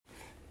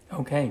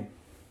Okay,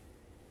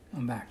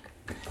 I'm back.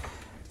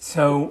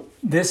 So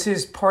this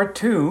is part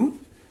 2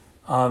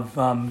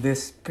 of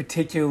this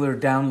particular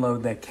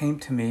download that came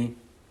to me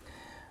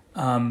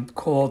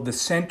called The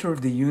Center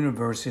of the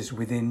Universe is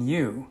Within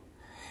You.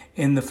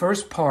 In the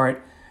first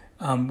part,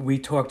 we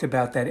talked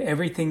about that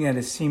everything that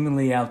is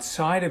seemingly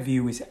outside of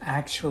you is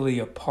actually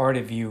a part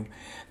of you.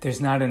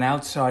 There's not an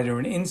outside or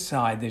an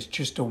inside. There's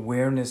just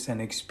awareness and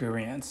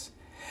experience.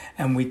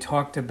 And we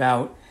talked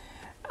about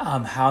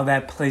how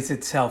that plays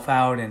itself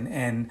out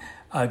and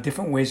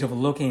different ways of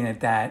looking at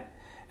that,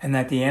 and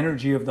that the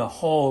energy of the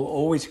whole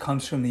always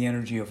comes from the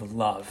energy of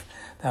love.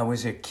 That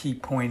was a key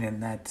point in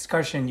that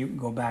discussion. You can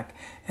go back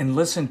and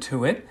listen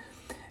to it.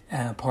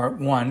 Part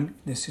 1,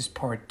 this is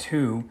part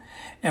 2.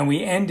 And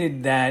we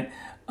ended that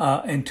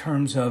in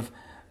terms of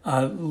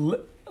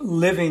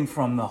living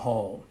from the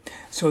whole.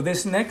 So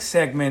this next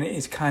segment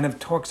is kind of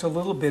talks a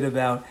little bit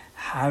about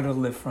how to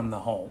live from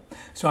the whole.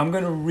 So I'm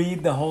going to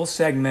read the whole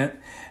segment,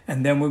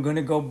 and then we're going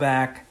to go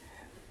back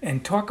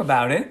and talk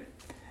about it.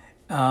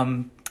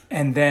 And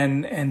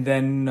then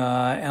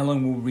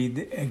Ellen will read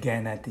it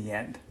again at the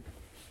end.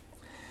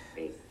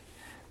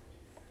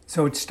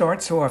 So it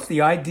starts off,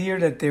 the idea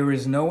that there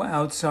is no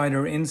outside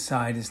or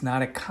inside is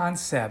not a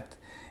concept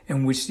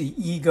in which the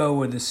ego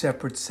or the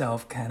separate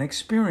self can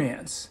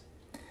experience.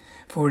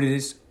 For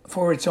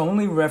its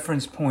only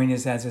reference point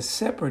is as a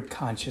separate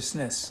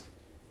consciousness.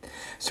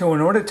 So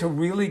in order to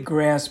really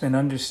grasp and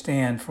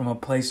understand from a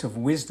place of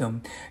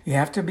wisdom, you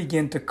have to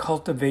begin to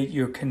cultivate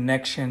your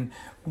connection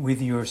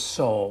with your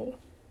soul.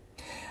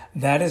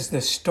 That is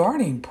the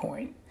starting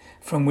point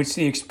from which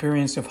the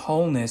experience of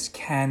wholeness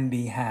can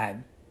be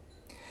had.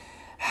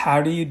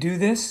 How do you do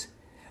this?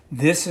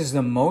 This is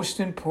the most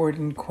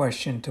important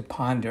question to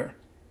ponder.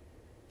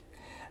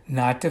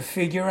 Not to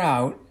figure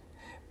out,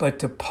 but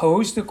to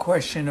pose the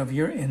question of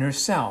your inner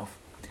self.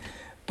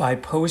 By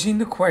posing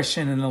the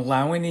question and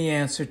allowing the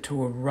answer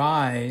to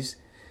arise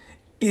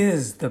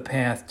is the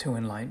path to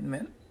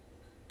enlightenment,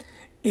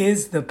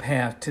 is the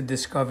path to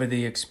discover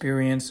the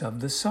experience of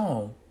the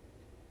soul.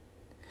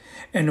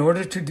 In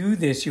order to do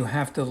this, you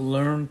have to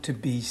learn to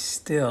be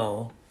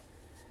still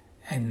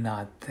and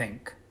not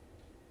think.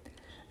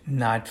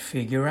 Not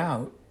figure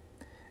out,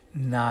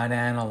 not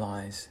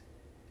analyze.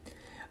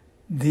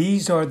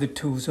 These are the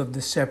tools of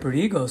the separate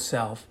ego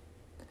self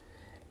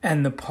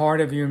and the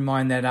part of your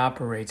mind that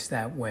operates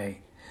that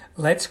way.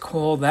 Let's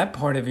call that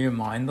part of your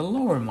mind the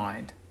lower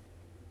mind.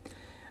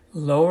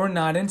 Lower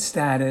not in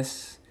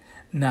status,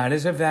 not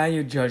as a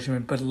value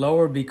judgment, but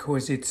lower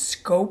because its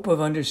scope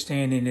of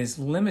understanding is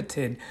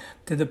limited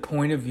to the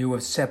point of view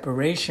of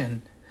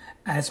separation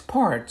as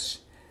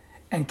parts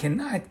and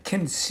cannot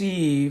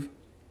conceive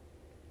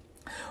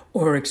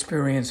or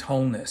experience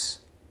wholeness.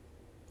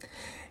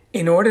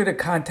 In order to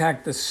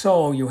contact the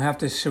soul, you have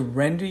to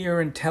surrender your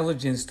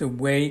intelligence the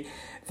way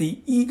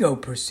the ego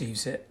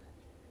perceives it.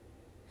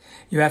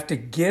 You have to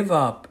give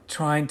up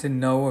trying to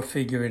know or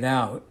figure it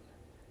out.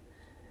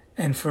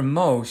 And for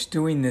most,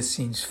 doing this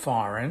seems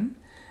foreign,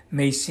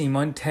 may seem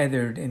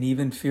untethered and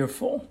even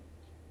fearful.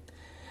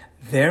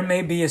 There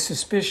may be a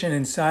suspicion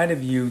inside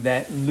of you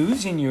that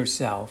losing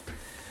yourself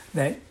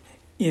that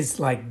is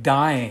like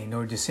dying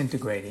or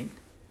disintegrating.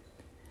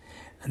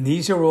 And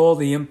these are all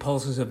the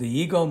impulses of the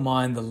ego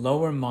mind, the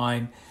lower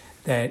mind,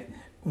 that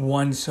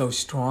one so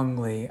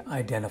strongly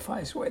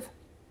identifies with.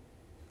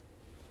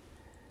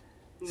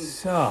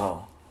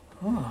 So,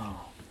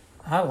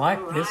 I like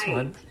this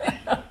one.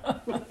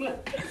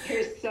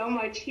 There's so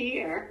much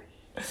here.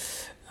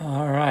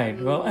 All right.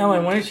 Well,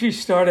 Ellen, why don't you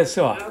start us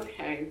off?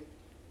 Okay.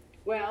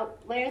 Well,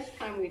 last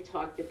time we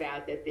talked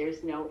about that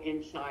there's no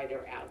inside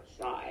or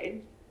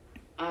outside.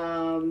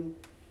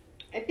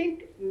 I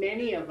think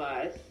many of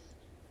us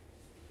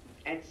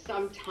at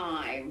some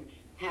time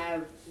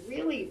have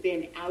really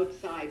been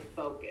outside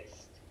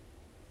focused,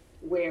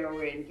 where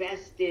we're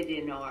invested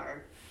in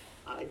our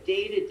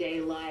day-to-day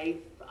life,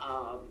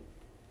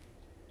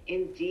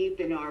 in deep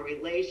in our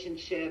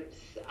relationships,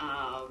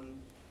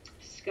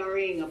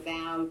 scurrying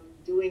about,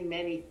 doing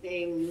many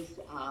things,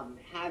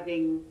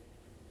 having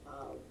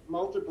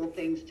multiple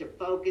things to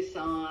focus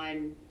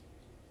on,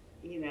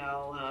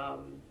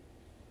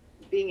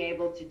 being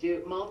able to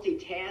do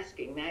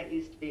multitasking. That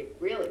used to be a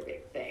really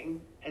big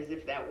thing, as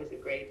if that was a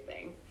great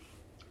thing.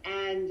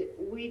 And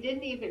we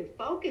didn't even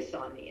focus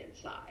on the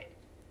inside.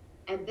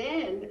 And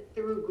then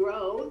through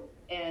growth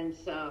and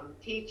some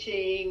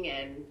teaching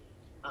and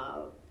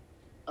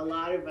a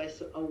lot of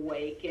us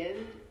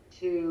awakened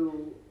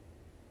to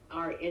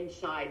our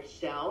inside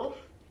self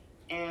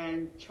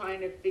and trying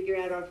to figure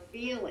out our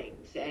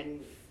feelings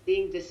and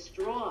being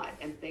distraught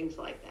and things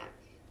like that.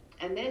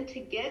 And then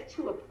to get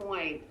to a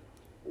point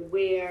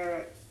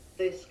where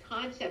this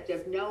concept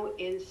of no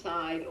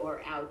inside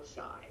or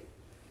outside,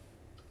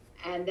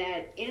 and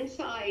that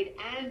inside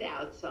and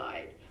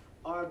outside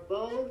are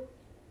both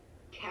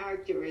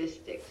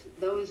characteristics,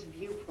 those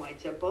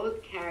viewpoints are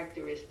both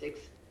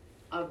characteristics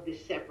of the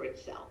separate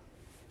self,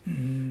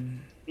 the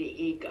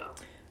ego.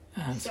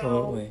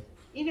 Absolutely.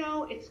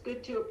 it's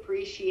good to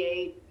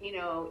appreciate,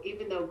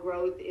 even though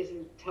growth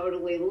isn't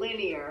totally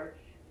linear,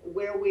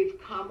 where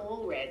we've come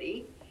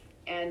already.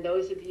 And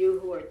those of you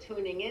who are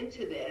tuning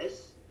into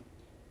this,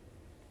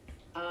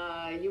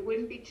 you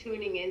wouldn't be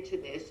tuning into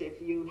this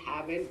if you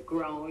haven't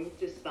grown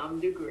to some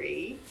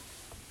degree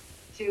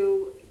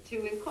to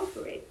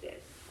incorporate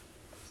this.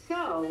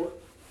 So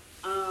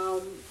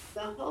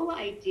the whole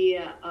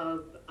idea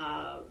of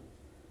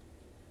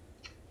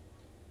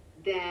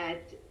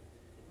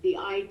the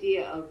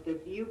idea of the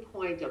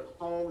viewpoint of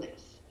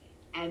wholeness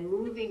and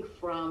moving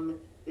from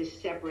the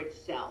separate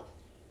self,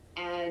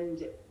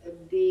 and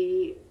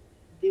the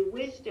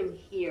wisdom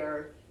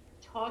here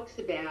talks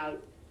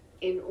about,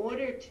 in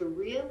order to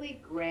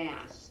really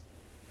grasp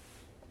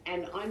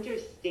and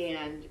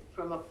understand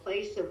from a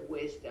place of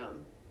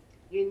wisdom,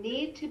 you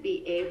need to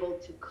be able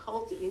to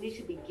you need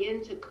to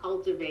begin to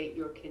cultivate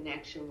your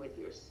connection with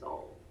your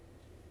soul.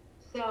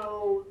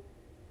 So,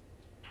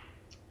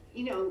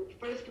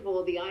 first of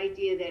all, the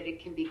idea that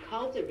it can be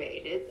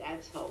cultivated,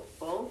 that's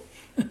hopeful,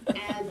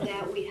 and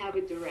that we have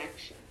a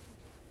direction.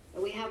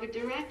 And we have a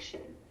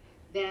direction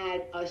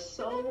that a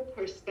soul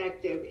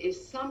perspective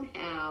is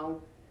somehow,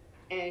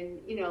 and,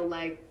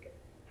 like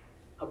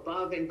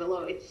above and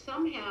below, it's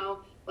somehow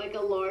like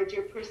a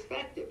larger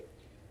perspective.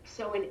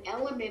 So an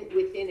element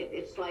within it,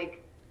 it's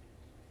like,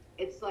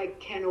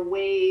 can a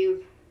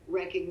wave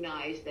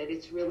recognize that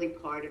it's really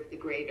part of the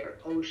greater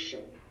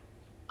ocean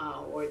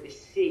or the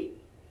sea?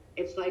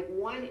 It's like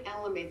one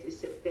element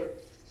is the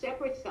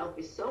separate self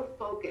is so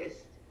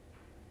focused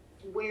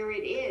where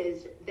it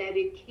is that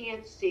it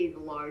can't see the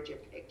larger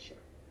picture.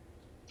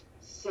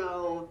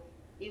 So,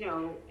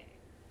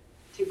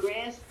 to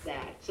grasp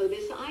that. So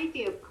this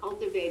idea of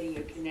cultivating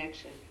your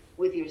connection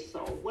with your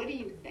soul, what do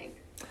you think?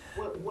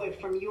 What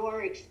from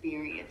your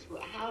experience,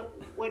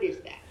 what is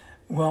that?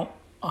 Well,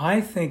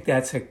 I think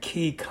that's a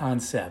key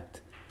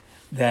concept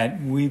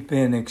that we've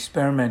been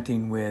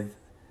experimenting with.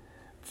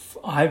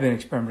 I've been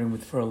experimenting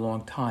with for a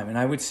long time. And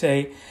I would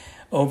say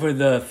over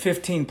the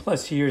 15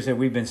 plus years that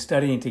we've been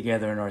studying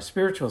together in our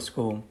spiritual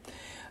school,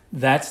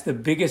 that's the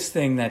biggest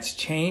thing that's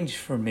changed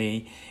for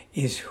me,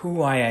 is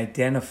who I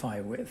identify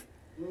with.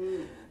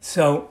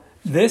 So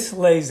this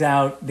lays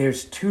out,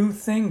 there's two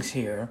things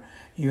here.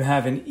 You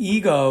have an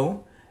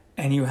ego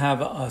and you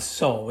have a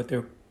soul, what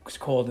they're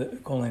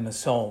calling a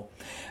soul.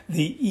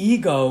 The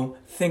ego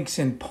thinks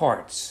in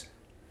parts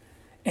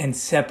and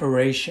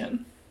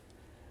separation.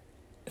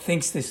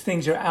 Thinks these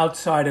things are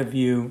outside of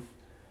you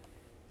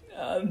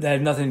that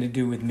have nothing to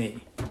do with me,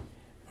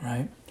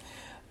 right?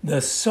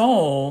 The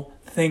soul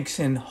thinks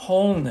in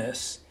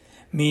wholeness,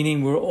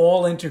 meaning we're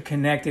all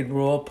interconnected,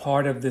 we're all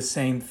part of the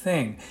same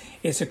thing.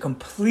 It's a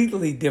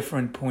completely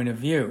different point of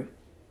view.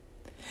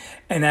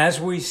 And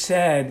as we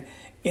said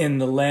in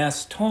the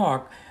last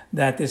talk,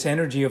 that this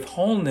energy of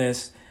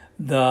wholeness,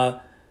 the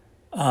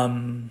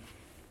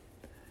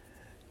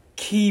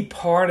key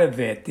part of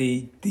it,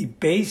 the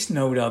base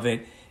note of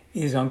it,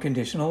 is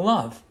unconditional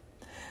love.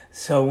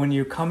 So when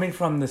you're coming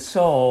from the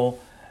soul,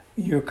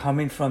 you're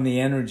coming from the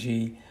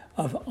energy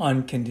of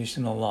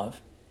unconditional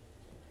love.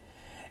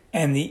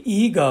 And the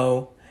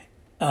ego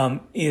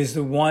is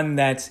the one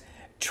that's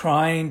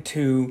trying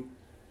to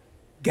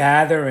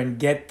gather and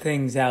get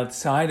things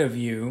outside of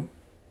you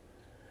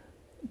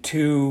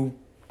to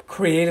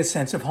create a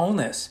sense of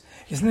wholeness.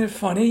 Isn't it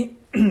funny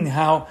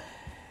how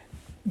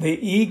the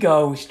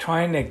ego is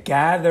trying to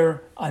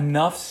gather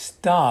enough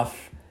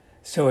stuff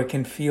so it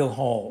can feel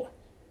whole?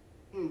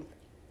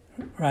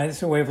 Right?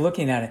 It's a way of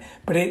looking at it.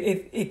 But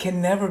it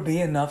can never be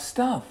enough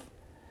stuff,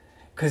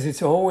 because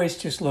it's always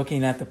just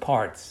looking at the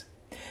parts.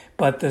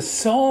 But the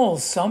soul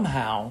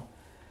somehow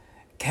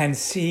can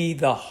see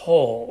the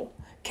whole,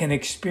 can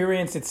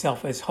experience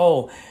itself as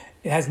whole.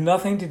 It has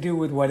nothing to do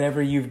with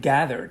whatever you've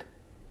gathered.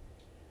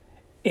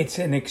 It's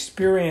an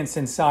experience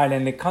inside,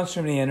 and it comes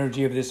from the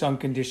energy of this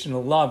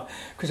unconditional love,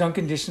 because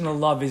unconditional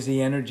love is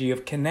the energy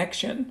of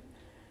connection,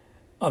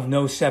 of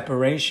no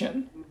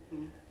separation,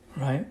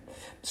 right?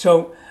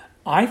 So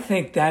I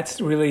think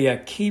that's really a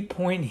key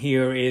point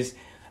here, is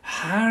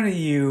how do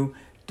you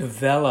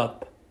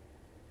develop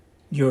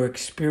your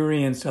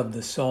experience of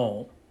the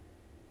soul?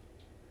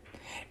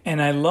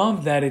 And I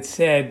love that it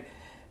said,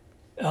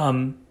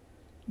 don't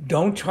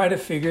try to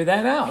figure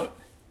that out.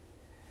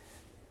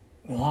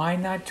 Why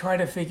not try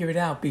to figure it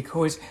out?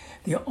 Because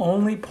the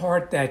only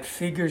part that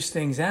figures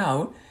things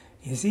out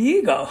is the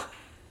ego.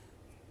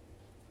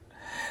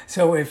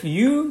 So if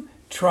you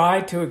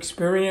try to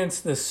experience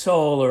the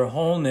soul or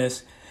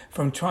wholeness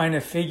from trying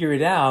to figure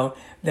it out,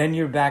 then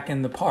you're back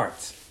in the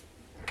parts.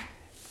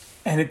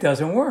 And it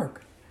doesn't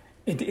work.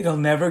 It'll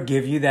never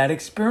give you that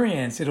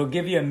experience. It'll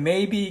give you a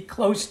maybe,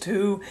 close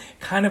to,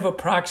 kind of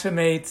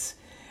approximates,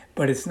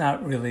 but it's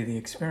not really the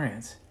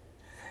experience.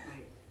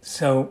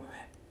 So,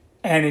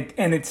 and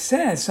it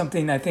says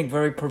something I think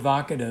very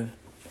provocative.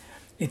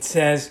 It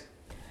says,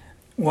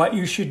 what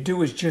you should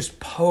do is just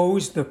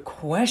pose the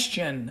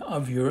question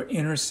of your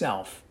inner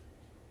self.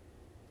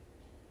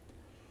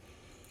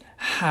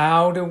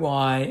 how do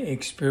I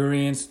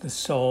experience the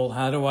soul?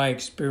 How do I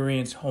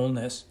experience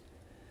wholeness?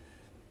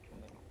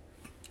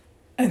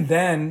 And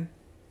then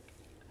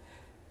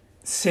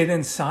sit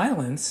in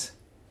silence,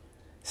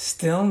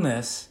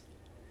 stillness,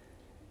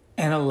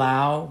 and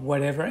allow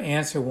whatever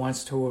answer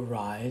wants to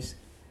arise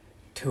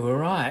to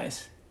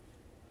arise.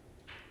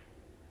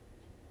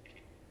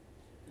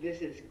 This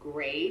is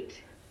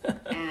great.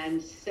 And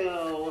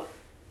so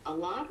a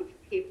lot of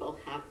people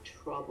have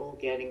trouble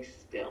getting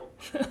still.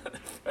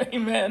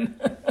 Amen.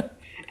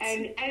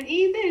 And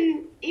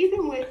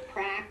even with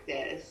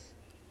practice,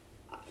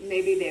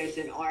 maybe there's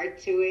an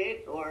art to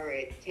it, or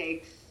it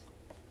takes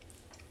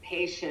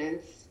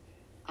patience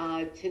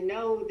to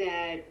know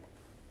that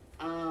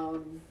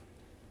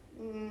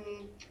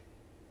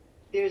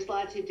there's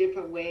lots of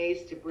different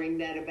ways to bring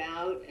that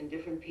about, and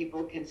different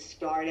people can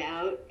start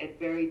out at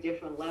very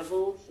different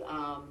levels.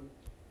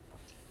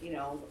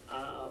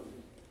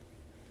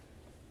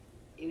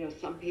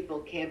 Some people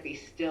can't be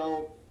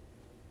still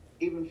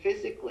even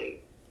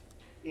physically,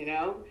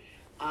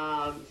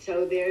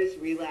 so there's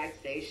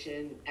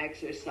relaxation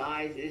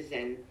exercises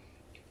and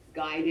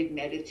guided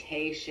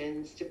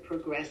meditations to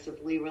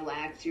progressively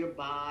relax your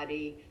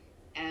body.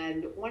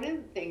 And one of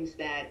the things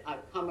that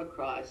I've come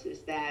across is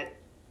that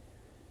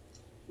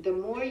the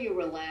more you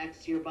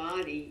relax your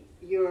body,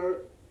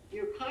 your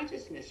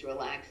consciousness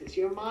relaxes,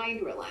 your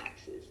mind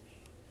relaxes.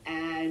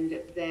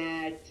 And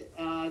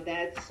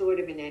that's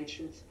sort of an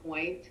entrance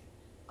point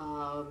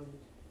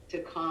to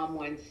calm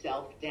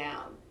oneself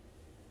down.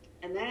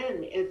 And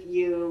then if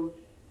you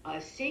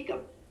seek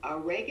a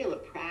regular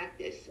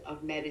practice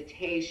of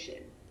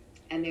meditation,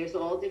 and there's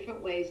all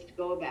different ways to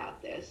go about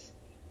this,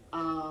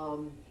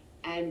 and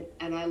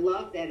I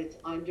love that it's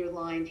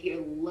underlined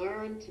here,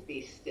 learn to be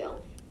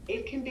still.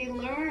 It can be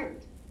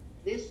learned.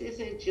 This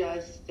isn't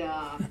just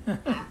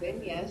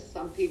happen. Yes,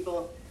 some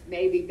people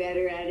may be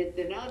better at it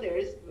than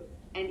others,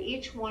 and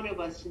each one of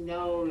us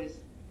knows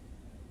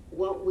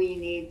what we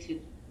need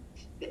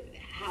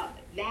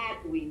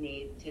we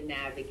need to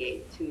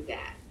navigate to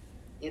that.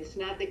 It's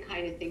not the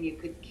kind of thing you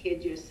could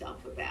kid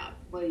yourself about.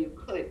 Well, you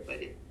could,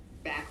 but it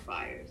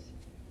backfires.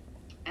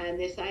 And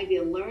this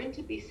idea, learn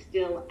to be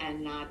still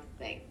and not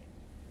think.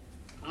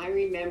 I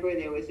remember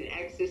there was an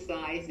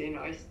exercise in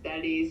our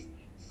studies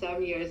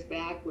some years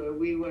back where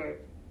we were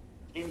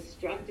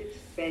instructed to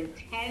spend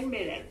 10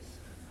 minutes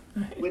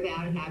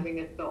without having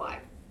a thought.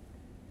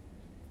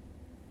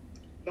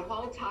 The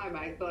whole time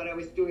I thought I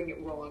was doing it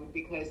wrong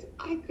because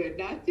I could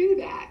not do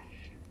that.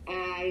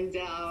 And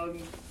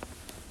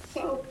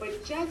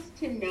but just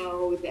to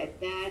know that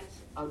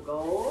that's a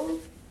goal,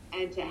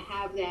 and to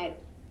have that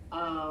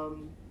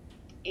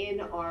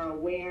in our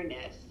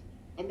awareness,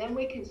 and then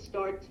we can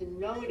start to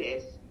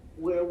notice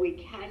where we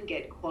can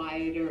get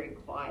quieter and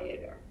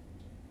quieter.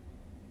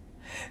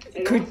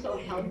 It also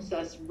helps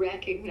us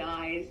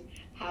recognize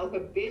how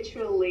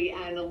habitually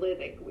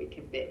analytic we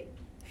can be.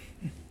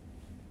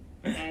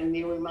 And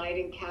we might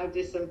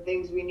encounter some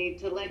things we need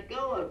to let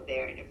go of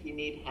there. And if you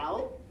need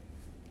help,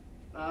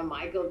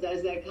 Michael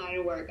does that kind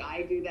of work.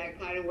 I do that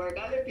kind of work.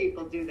 Other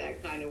people do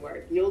that kind of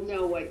work. You'll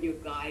know what you're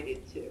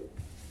guided to.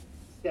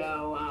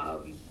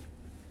 So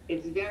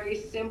it's very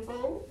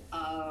simple,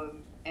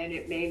 and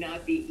it may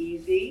not be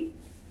easy.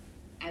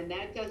 And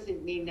that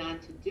doesn't mean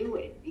not to do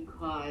it,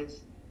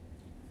 because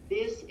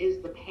this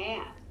is the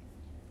path.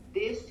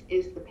 This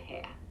is the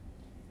path.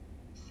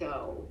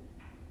 So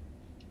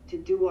to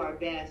do our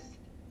best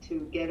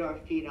to get our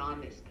feet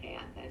on this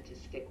path and to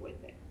stick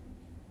with it.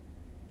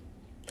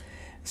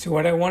 So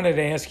what I wanted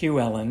to ask you,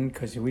 Ellen,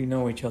 because we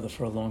know each other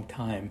for a long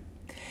time,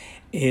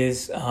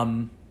 is,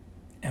 and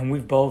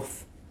we've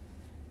both,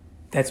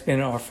 that's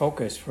been our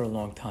focus for a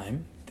long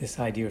time, this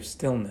idea of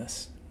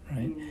stillness,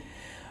 right? Mm.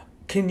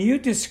 Can you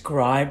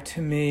describe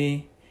to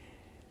me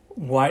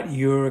what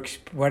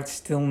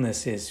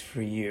stillness is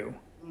for you?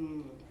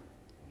 Mm.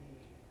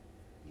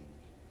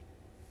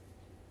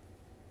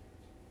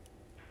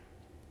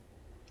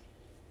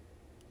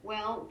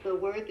 Well, the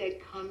word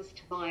that comes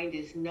to mind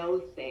is no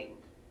thing.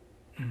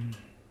 Mm.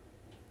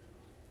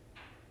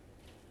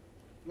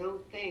 No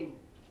thing.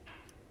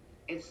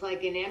 It's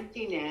like an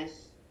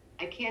emptiness.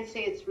 I can't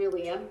say it's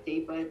really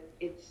empty, but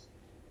it's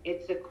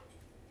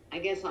I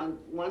guess on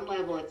one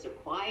level it's a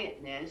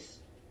quietness.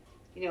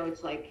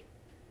 It's like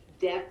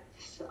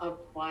depths of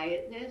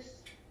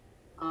quietness.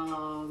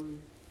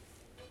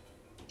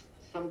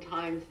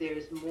 Sometimes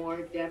there's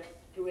more depth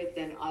to it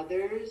than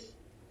others.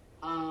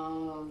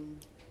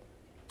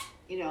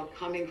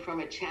 Coming from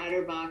a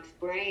chatterbox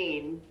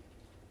brain,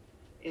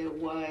 it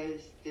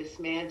was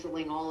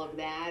dismantling all of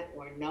that,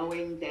 or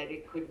knowing that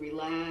it could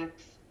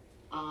relax,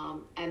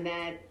 and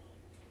that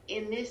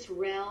in this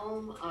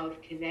realm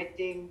of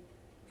connecting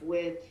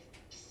with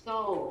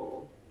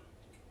soul,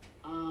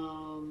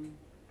 how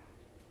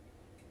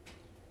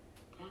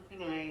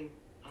can I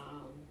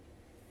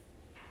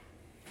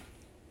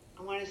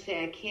want to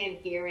say I can't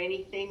hear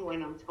anything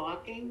when I'm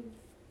talking.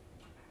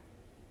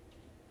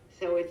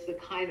 So it's the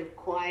kind of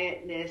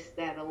quietness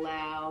that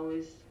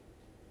allows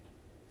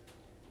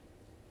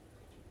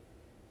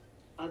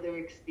other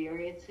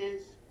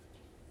experiences.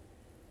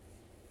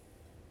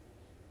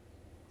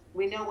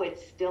 We know what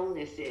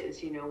stillness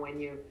is, you know, when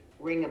you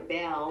ring a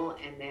bell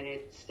and then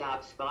it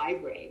stops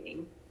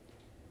vibrating.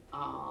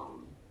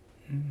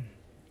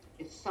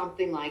 It's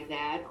something like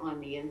that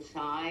on the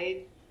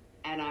inside.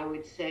 And I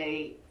would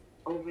say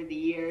over the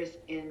years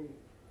in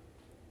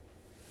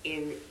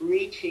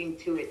reaching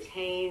to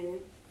attain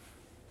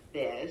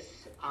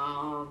this,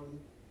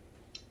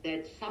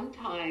 that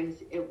sometimes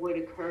it would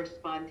occur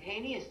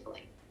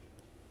spontaneously,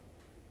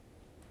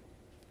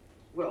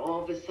 where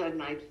all of a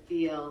sudden I'd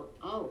feel,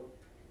 oh,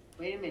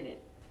 wait a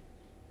minute,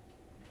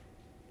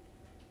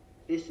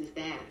 this is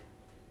that.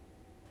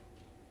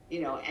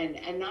 You know,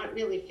 and not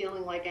really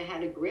feeling like I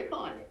had a grip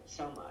on it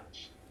so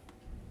much.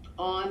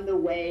 On the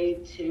way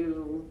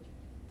to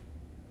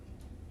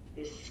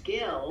this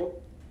skill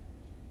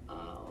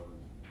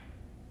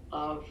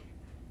of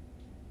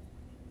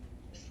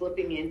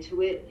slipping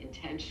into it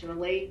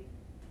intentionally.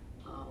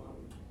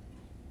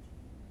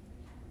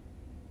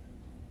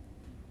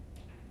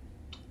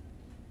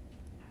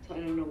 So I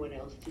don't know what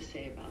else to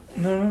say about that.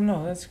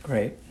 No, that's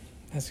great.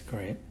 That's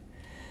great.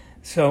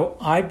 So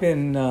I've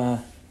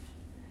been...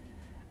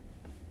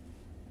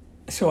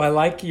 So I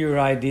like your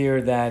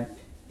idea that,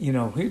 you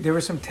know, there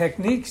are some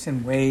techniques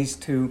and ways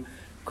to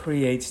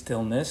create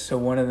stillness. So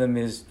one of them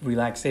is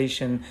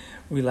relaxation.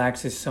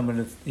 Relaxes some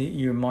of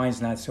your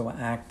mind's not so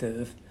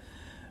active,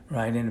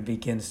 right? And it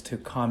begins to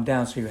calm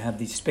down. So you have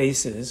these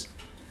spaces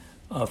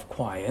of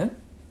quiet,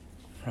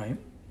 right?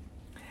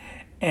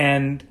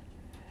 And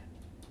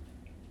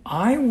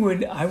I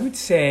would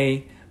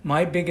say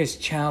my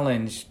biggest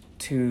challenge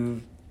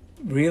to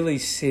really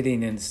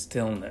sitting in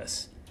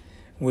stillness,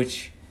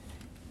 which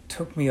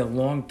took me a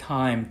long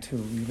time to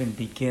even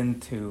begin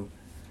to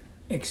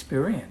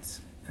experience.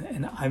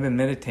 And I've been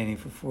meditating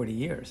for 40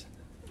 years.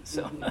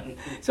 So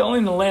it's only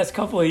in the last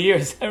couple of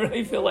years I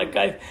really feel like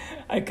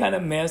I kind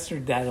of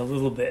mastered that a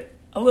little bit,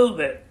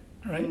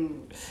 right?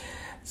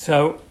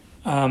 So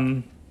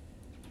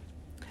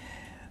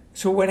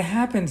what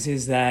happens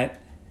is that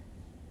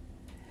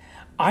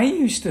I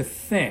used to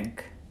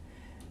think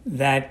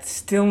that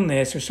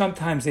stillness, or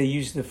sometimes they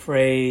use the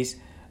phrase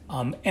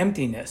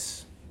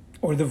emptiness,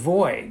 or the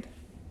void,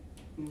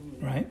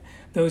 right?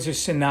 Those are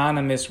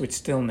synonymous with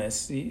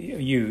stillness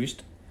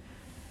used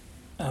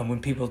when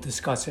people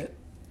discuss it,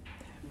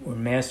 or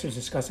masters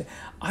discuss it.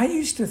 I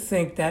used to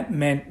think that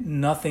meant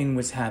nothing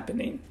was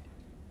happening.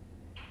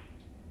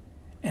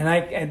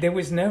 And there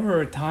was never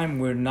a time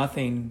where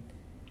nothing,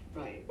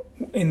 right,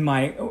 in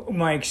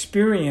my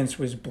experience,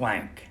 was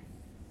blank.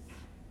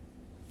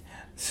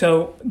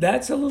 So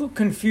that's a little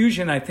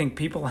confusion I think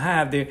people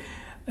have.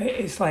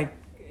 It's like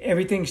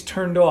everything's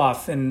turned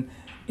off and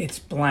it's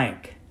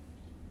blank.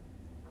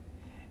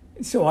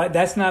 So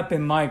that's not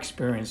been my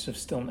experience of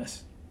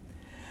stillness.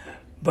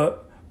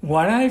 But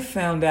what I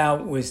found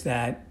out was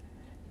that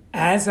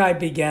as I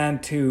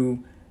began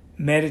to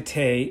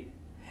meditate,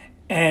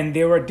 and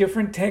there are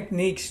different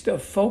techniques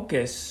of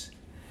focus,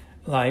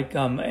 like,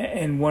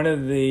 and one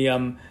of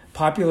the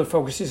popular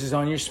focuses is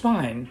on your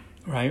spine,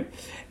 right?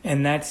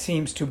 And that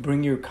seems to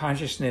bring your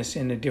consciousness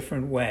in a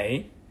different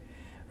way.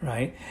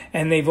 Right,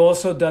 and they've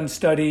also done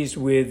studies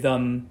with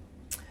where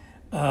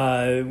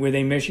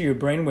they measure your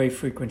brainwave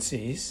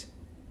frequencies,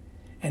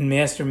 and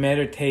master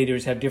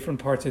meditators have different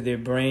parts of their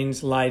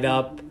brains light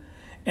up,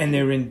 and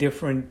they're in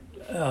different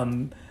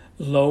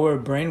lower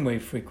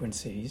brainwave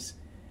frequencies,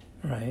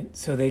 right?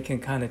 So they can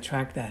kind of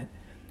track that.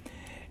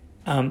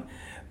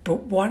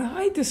 But what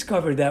I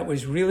discovered that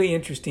was really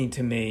interesting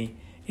to me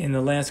in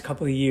the last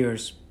couple of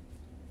years,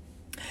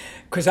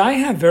 because I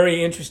have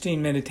very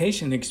interesting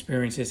meditation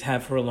experiences,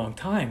 have for a long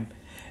time.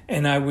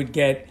 And I would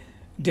get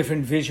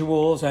different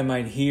visuals. I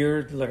might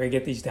hear, like I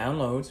get these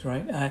downloads,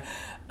 right?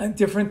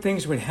 Different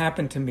things would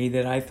happen to me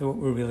that I thought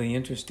were really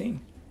interesting.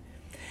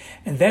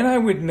 And then I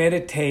would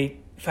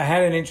meditate. If I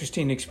had an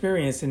interesting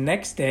experience, the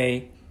next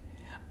day,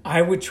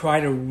 I would try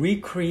to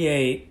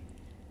recreate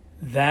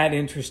that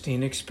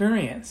interesting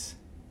experience.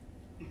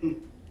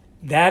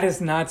 That is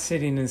not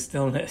sitting in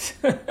stillness.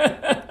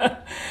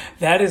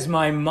 That is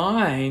my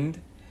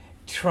mind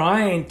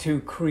trying to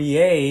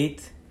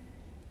create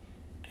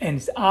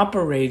and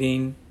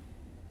operating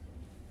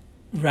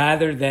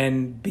rather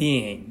than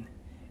being.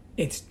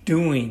 It's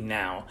doing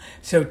now.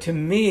 So to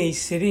me,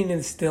 sitting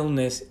in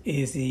stillness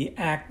is the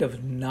act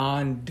of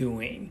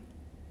non-doing.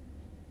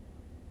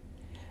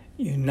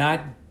 You're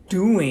not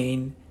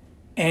doing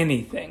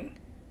anything.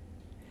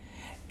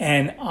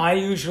 And I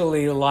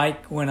usually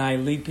like, when I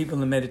lead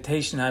people in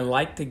meditation, I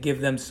like to give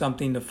them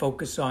something to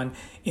focus on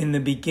in the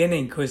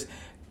beginning, because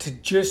to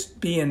just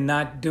be and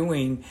not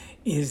doing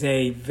is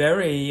a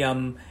very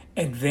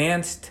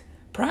advanced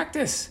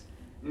practice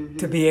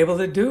to be able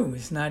to do.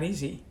 It's not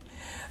easy.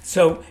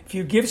 So if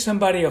you give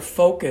somebody a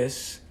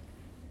focus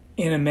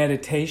in a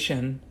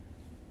meditation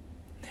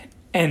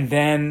and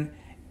then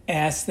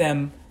ask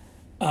them,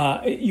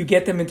 you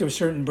get them into a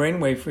certain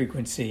brainwave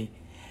frequency,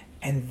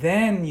 and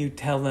then you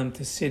tell them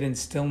to sit in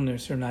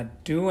stillness or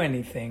not do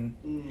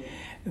anything,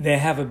 they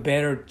have a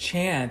better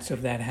chance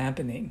of that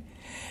happening.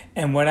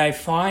 And what I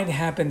find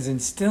happens in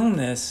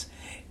stillness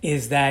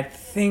is that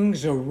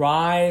things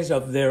arise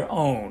of their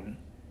own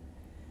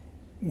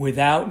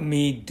without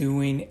me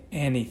doing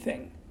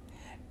anything.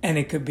 And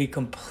it could be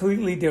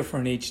completely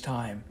different each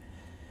time.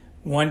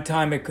 One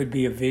time it could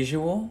be a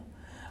visual.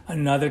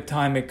 Another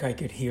time I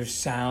could hear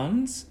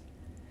sounds.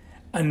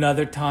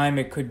 Another time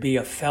it could be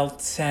a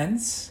felt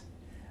sense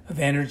of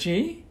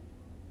energy.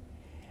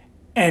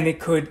 And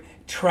it could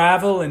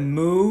travel and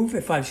move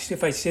if I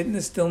sit in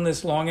the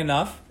stillness long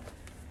enough,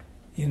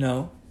 you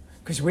know,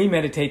 because we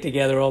meditate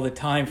together all the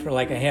time for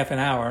like a half an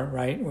hour,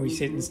 right, where we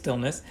sit in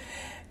stillness.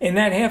 In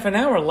that half an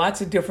hour,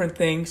 lots of different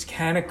things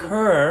can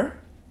occur,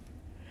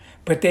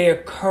 but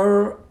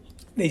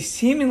they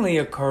seemingly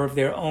occur of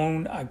their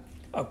own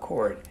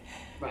accord,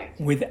 right,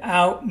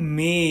 without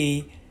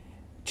me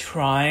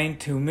trying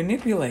to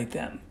manipulate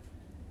them.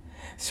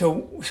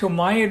 So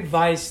my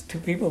advice to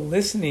people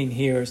listening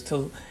here is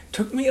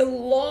took me a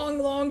long,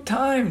 long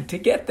time to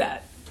get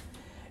that.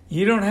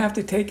 You don't have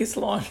to take as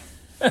long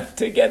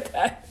to get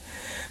that.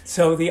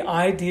 So the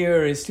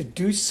idea is to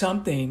do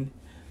something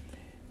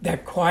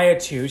that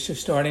quiets you. So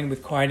starting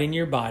with quieting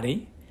your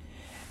body,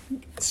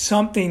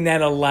 something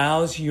that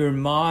allows your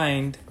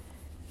mind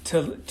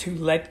to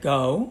let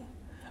go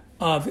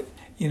of,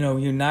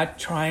 you're not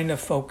trying to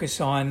focus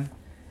on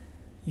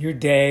your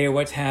day or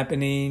what's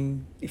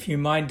happening. If your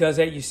mind does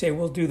that, you say,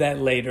 we'll do that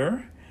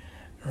later,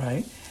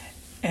 right?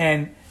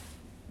 And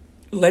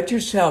let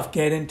yourself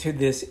get into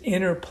this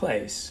inner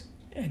place,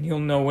 and you'll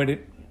know what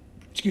it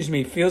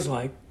feels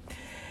like.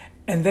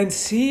 And then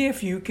see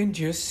if you can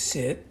just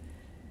sit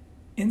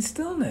in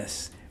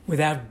stillness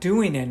without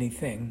doing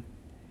anything,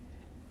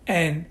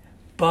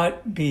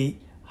 but be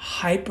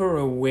hyper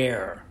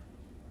aware,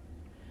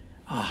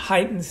 a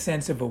heightened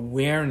sense of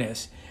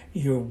awareness.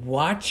 You're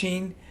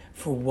watching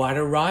for what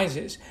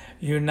arises.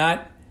 You're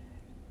not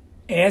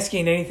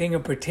asking anything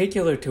in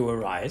particular to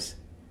arise,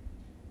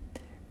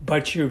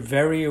 but you're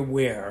very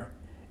aware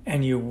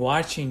and you're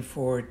watching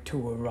for it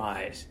to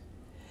arise.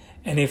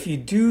 And if you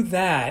do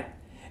that,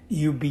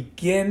 you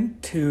begin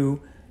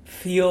to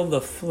feel the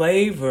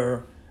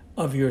flavor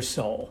of your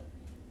soul.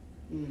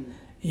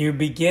 You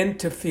begin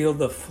to feel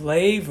the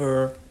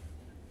flavor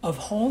of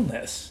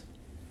wholeness.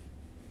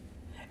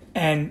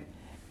 And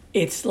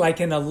it's like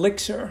an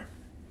elixir.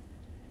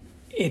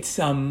 It's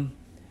like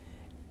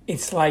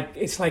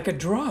a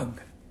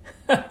drug.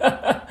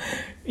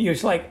 You're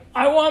just like,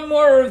 I want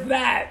more of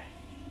that.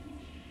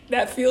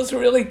 That feels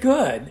really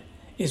good,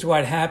 is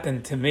what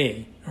happened to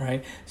me,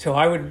 right? So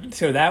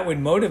that would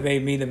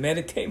motivate me to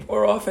meditate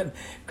more often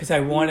because I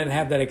wanted to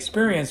have that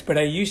experience. But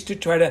I used to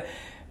try to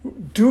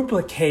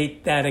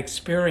duplicate that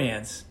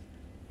experience.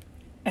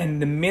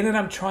 And the minute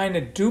I'm trying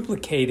to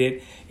duplicate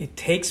it, it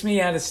takes me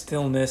out of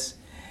stillness,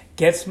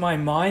 gets my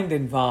mind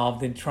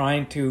involved in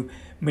trying to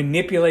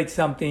manipulate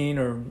something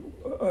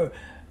or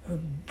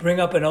bring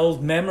up an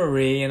old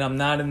memory, and I'm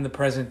not in the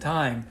present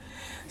time.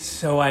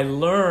 So I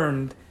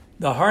learned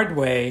the hard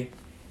way,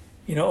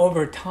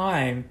 over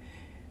time,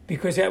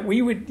 because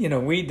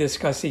we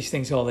discuss these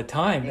things all the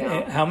time.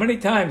 Yeah. How many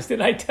times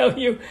did I tell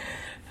you,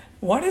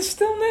 what is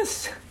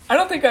stillness? I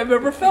don't think I've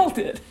ever felt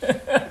it.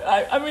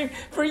 I mean,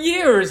 for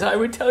years I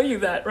would tell you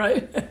that,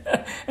 right?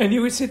 And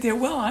you would sit there,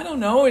 well, I don't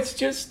know, it's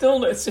just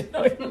stillness.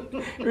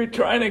 You were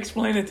trying to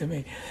explain it to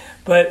me.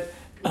 But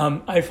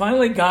I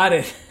finally got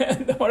it,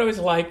 what it was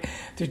like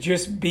to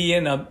just be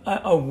in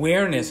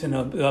awareness, an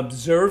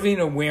observing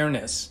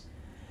awareness.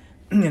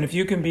 And if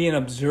you can be in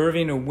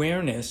observing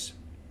awareness,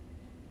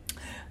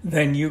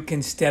 then you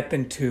can step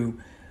into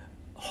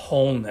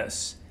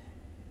wholeness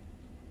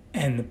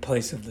and the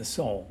place of the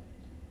soul.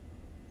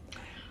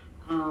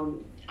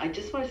 I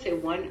just want to say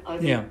one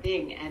other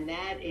thing, and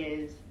that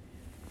is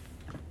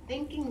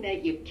thinking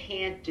that you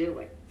can't do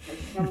it, that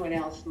someone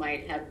else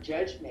might have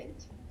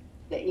judgment,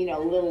 that,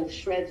 little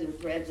shreds and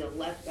threads of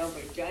leftover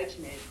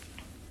judgment.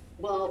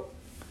 Well,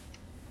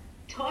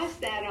 toss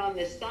that on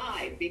the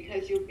side,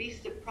 because you'll be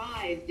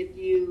surprised if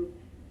you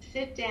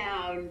sit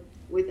down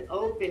with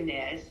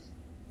openness.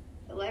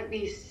 Let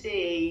me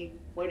see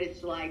what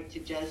it's like to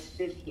just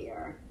sit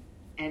here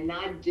and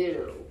not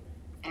do,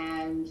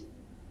 and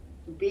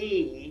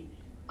be,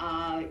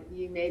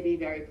 you may be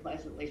very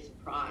pleasantly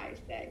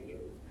surprised that you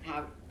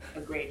have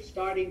a great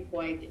starting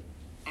point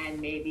and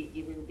maybe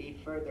even be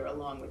further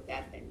along with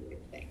that than you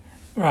would think.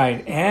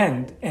 Right.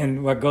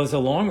 And what goes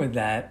along with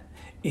that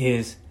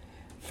is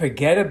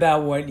forget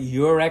about what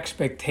your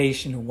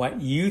expectation,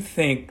 what you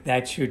think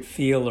that should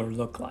feel or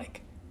look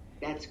like.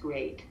 That's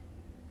great.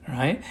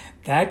 Right?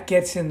 That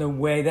gets in the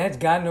way. That's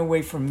gotten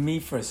away from me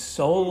for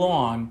so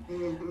long.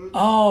 Mm-hmm.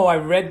 Oh, I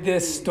read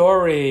this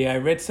story. I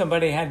read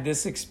somebody had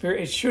this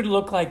experience. It should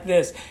look like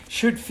this.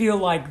 Should feel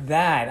like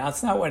that.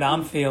 That's not what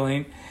I'm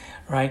feeling.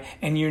 Right?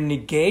 And you're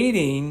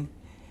negating,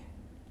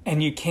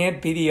 and you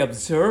can't be the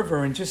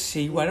observer and just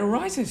see what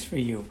arises for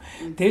you.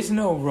 Mm-hmm. There's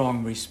no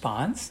wrong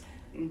response.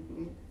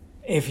 Mm-hmm.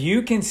 If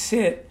you can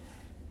sit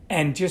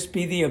and just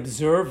be the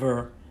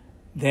observer,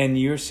 then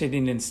you're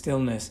sitting in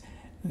stillness.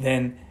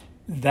 Then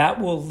that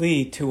will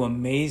lead to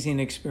amazing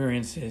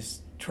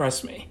experiences.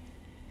 Trust me.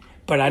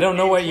 But I don't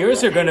know what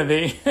yours are going to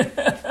be.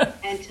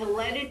 And to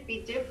let it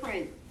be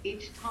different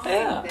each time.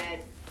 Yeah.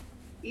 That,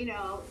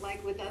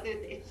 like with others,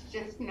 it's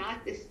just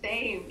not the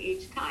same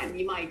each time.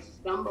 You might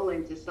stumble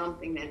into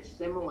something that's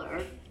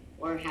similar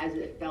or has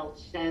a felt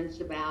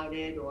sense about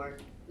it, or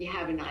you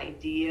have an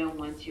idea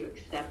once you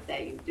accept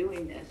that you're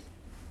doing this.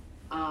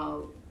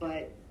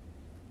 But,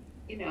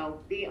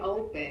 be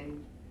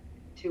open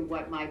to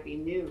what might be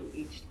new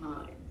each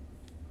time.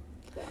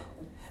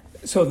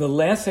 So the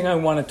last thing I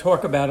want to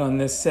talk about on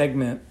this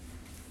segment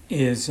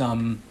is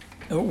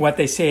what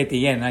they say at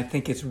the end. I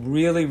think it's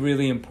really,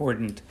 really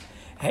important.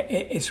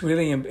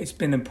 It's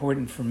been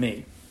important for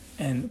me,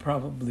 and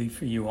probably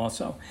for you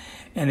also.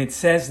 And it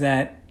says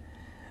that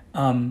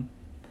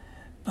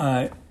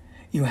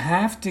you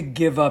have to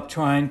give up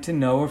trying to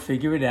know or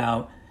figure it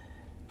out.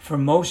 For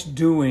most,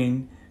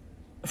 doing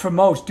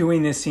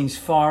this seems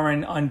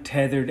foreign,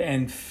 untethered,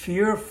 and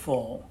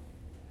fearful.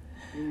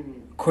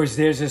 Because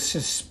there's a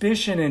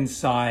suspicion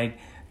inside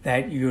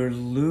that you're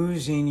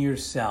losing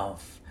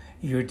yourself,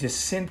 you're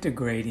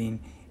disintegrating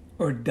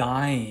or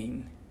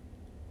dying.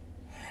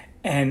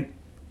 And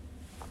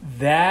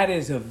that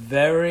is a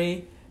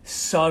very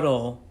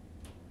subtle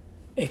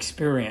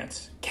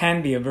experience,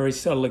 can be a very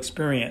subtle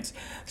experience.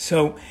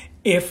 So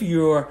if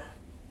you're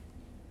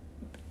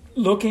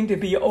looking to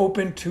be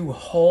open to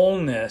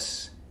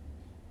wholeness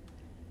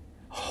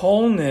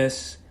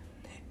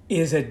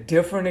is a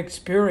different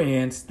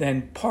experience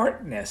than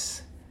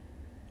partness,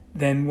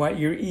 than what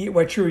you're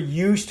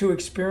used to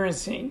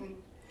experiencing.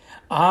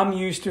 I'm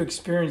used to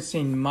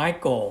experiencing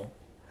Michael.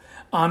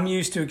 I'm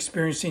used to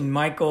experiencing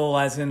Michael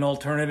as an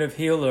alternative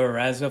healer,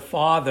 as a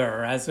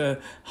father, as a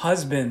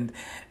husband,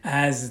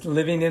 as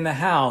living in the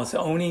house,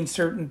 owning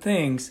certain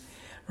things,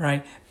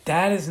 right?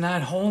 That is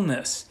not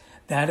wholeness.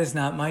 That is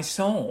not my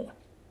soul,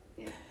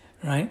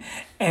 right?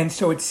 And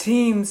so it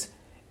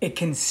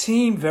can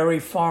seem very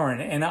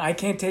foreign. And I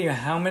can't tell you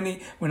how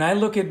many, when I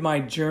look at my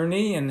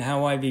journey and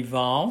how I've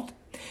evolved,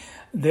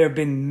 there have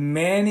been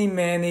many,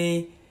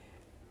 many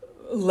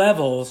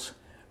levels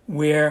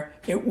where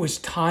it was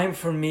time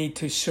for me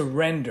to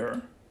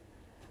surrender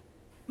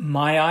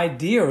my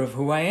idea of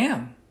who I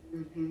am.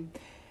 Mm-hmm.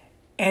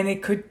 And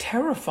it could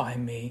terrify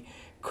me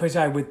because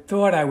I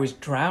thought I was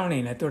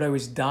drowning. I thought I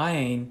was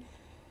dying.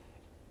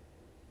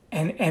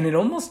 And it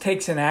almost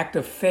takes an act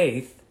of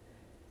faith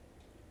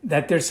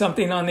that there's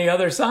something on the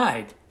other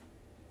side.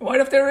 What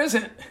if there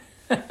isn't?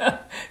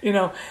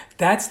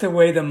 That's the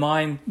way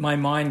my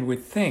mind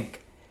would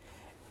think.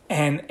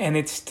 And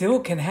it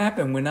still can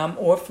happen when I'm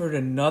offered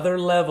another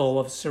level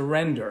of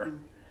surrender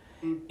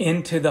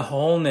into the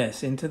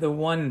wholeness, into the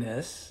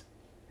oneness.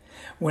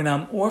 When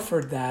I'm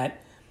offered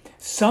that,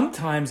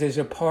 sometimes there's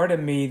a part of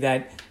me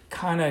that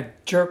kind of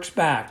jerks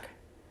back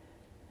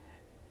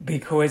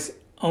because,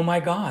 oh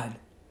my God,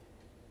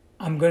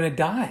 I'm going to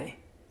die.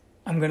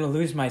 I'm going to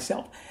lose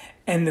myself.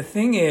 And the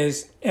thing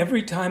is,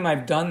 every time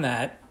I've done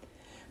that,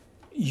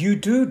 you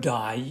do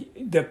die.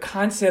 The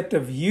concept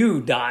of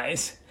you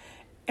dies,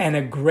 and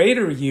a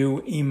greater you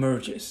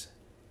emerges.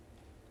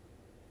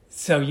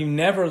 So you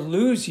never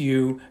lose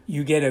you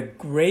get a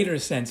greater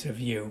sense of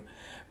you.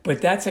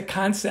 But that's a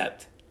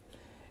concept.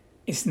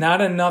 It's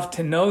not enough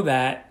to know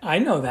that. I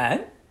know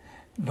that,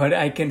 but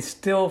I can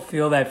still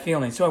feel that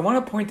feeling. So I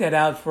want to point that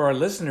out for our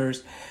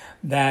listeners,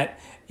 that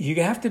you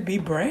have to be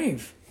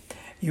brave.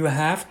 You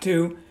have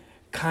to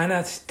kind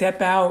of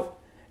step out,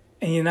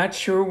 and you're not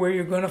sure where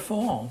you're going to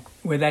fall,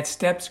 where that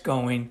step's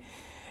going.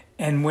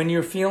 And when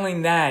you're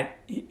feeling that,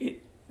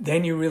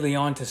 then you're really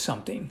onto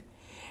something.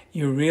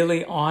 You're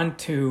really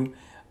onto,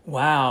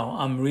 wow,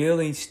 I'm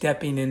really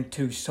stepping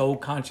into soul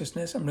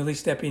consciousness. I'm really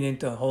stepping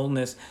into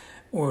wholeness,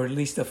 or at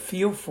least a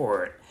feel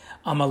for it.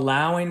 I'm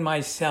allowing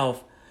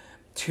myself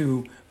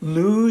to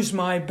lose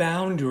my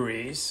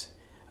boundaries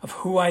of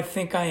who I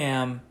think I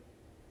am,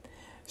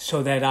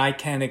 so that I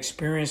can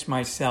experience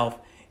myself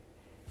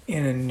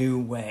in a new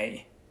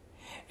way.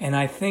 And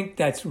I think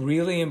that's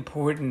really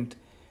important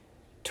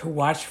to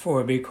watch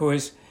for,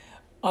 because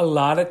a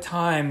lot of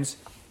times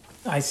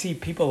I see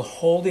people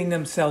holding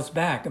themselves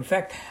back. In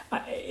fact,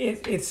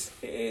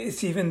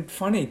 it's even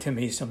funny to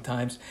me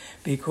sometimes,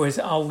 because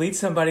I'll lead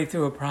somebody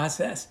through a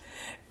process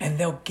and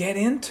they'll get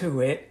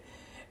into it,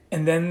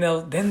 and then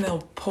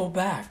they'll pull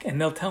back, and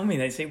they'll tell me,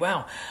 they say,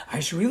 wow, I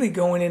was really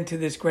going into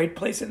this great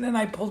place, and then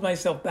I pulled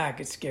myself back.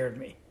 It scared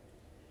me.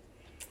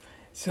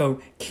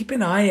 So keep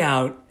an eye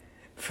out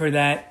for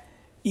that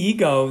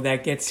ego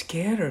that gets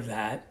scared of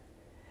that,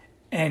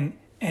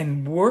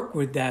 and work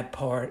with that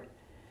part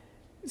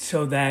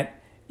so that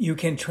you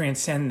can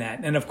transcend that.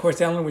 And of course,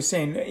 Ellen was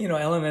saying,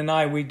 Ellen and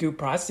I, we do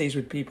processes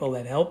with people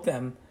that help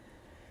them,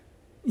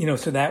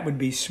 so that would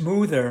be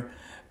smoother.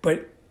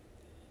 But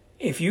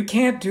if you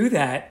can't do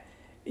that,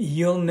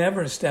 you'll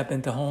never step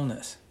into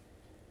wholeness.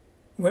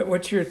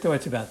 What's your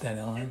thoughts about that,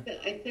 Ellen?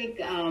 I think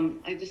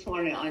I just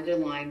want to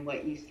underline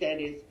what you said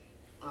is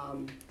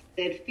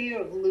that fear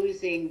of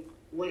losing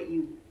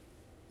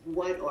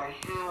what or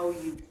how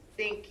you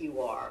think you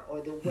are, or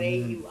the way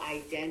you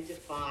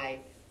identify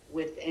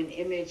with an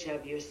image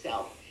of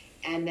yourself.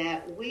 And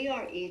that we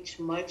are each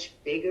much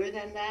bigger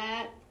than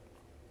that.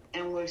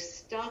 And we're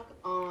stuck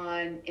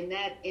on, in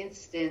that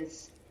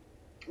instance,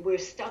 we're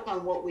stuck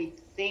on what we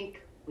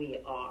think we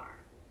are.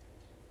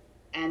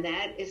 And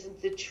that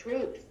isn't the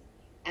truth.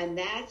 And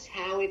that's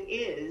how it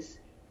is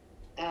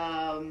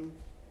an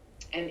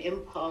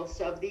impulse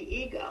of the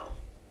ego.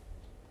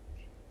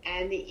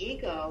 And the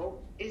ego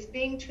is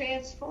being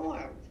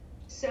transformed.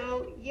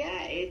 So,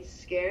 yeah, it's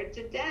scared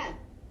to death.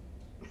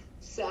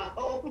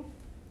 So,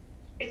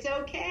 it's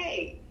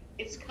okay.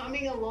 It's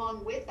coming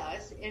along with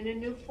us in a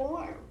new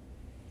form,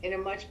 in a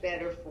much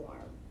better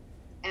form.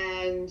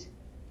 And,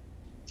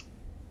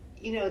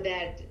 you know,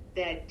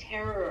 that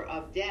terror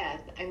of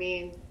death, I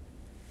mean,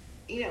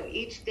 you know,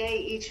 each day,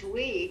 each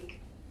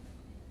week,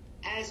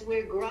 as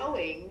we're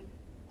growing,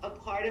 a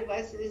part of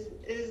us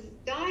is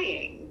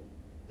dying.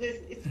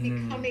 It's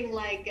becoming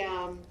like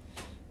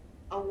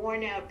a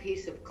worn out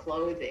piece of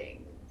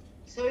clothing.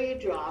 So you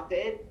drop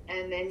it,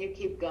 and then you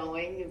keep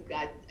going. You've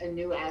got a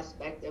new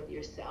aspect of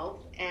yourself.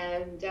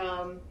 And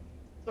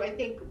so I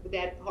think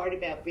that part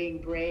about being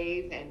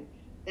brave, and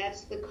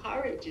that's the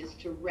courage, is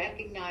to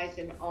recognize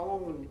and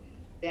own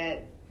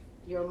that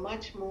you're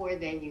much more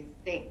than you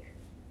think,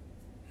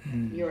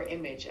 your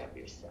image of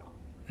yourself.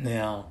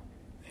 Yeah.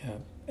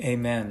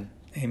 Amen.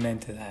 Amen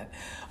to that.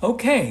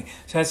 Okay,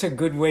 so that's a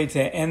good way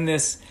to end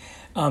this.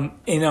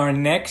 In our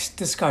next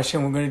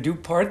discussion, we're going to do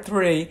part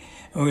 3, and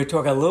we're going to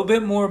talk a little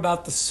bit more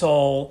about the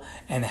soul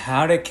and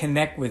how to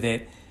connect with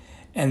it.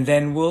 And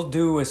then we'll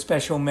do a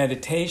special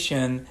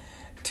meditation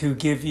to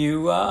give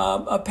you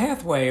a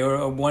pathway or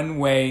a one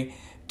way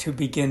to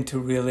begin to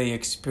really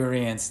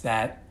experience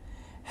that,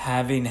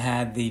 having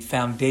had the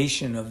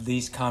foundation of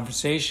these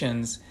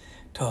conversations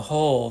to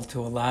hold, to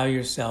allow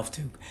yourself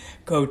to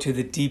go to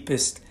the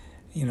deepest,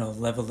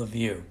 level of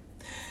you.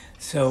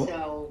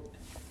 So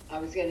I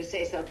was going to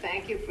say, so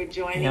thank you for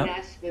joining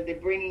us for the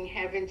Bringing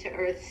Heaven to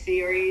Earth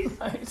series,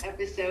 right.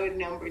 Episode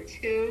number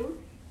 2,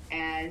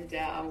 and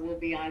we'll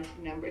be on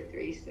to number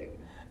 3 soon.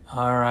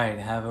 All right.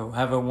 Have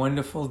a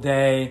wonderful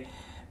day.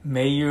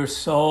 May your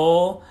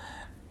soul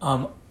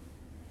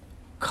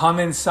come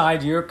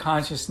inside your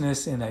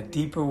consciousness in a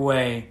deeper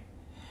way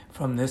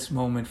from this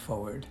moment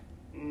forward.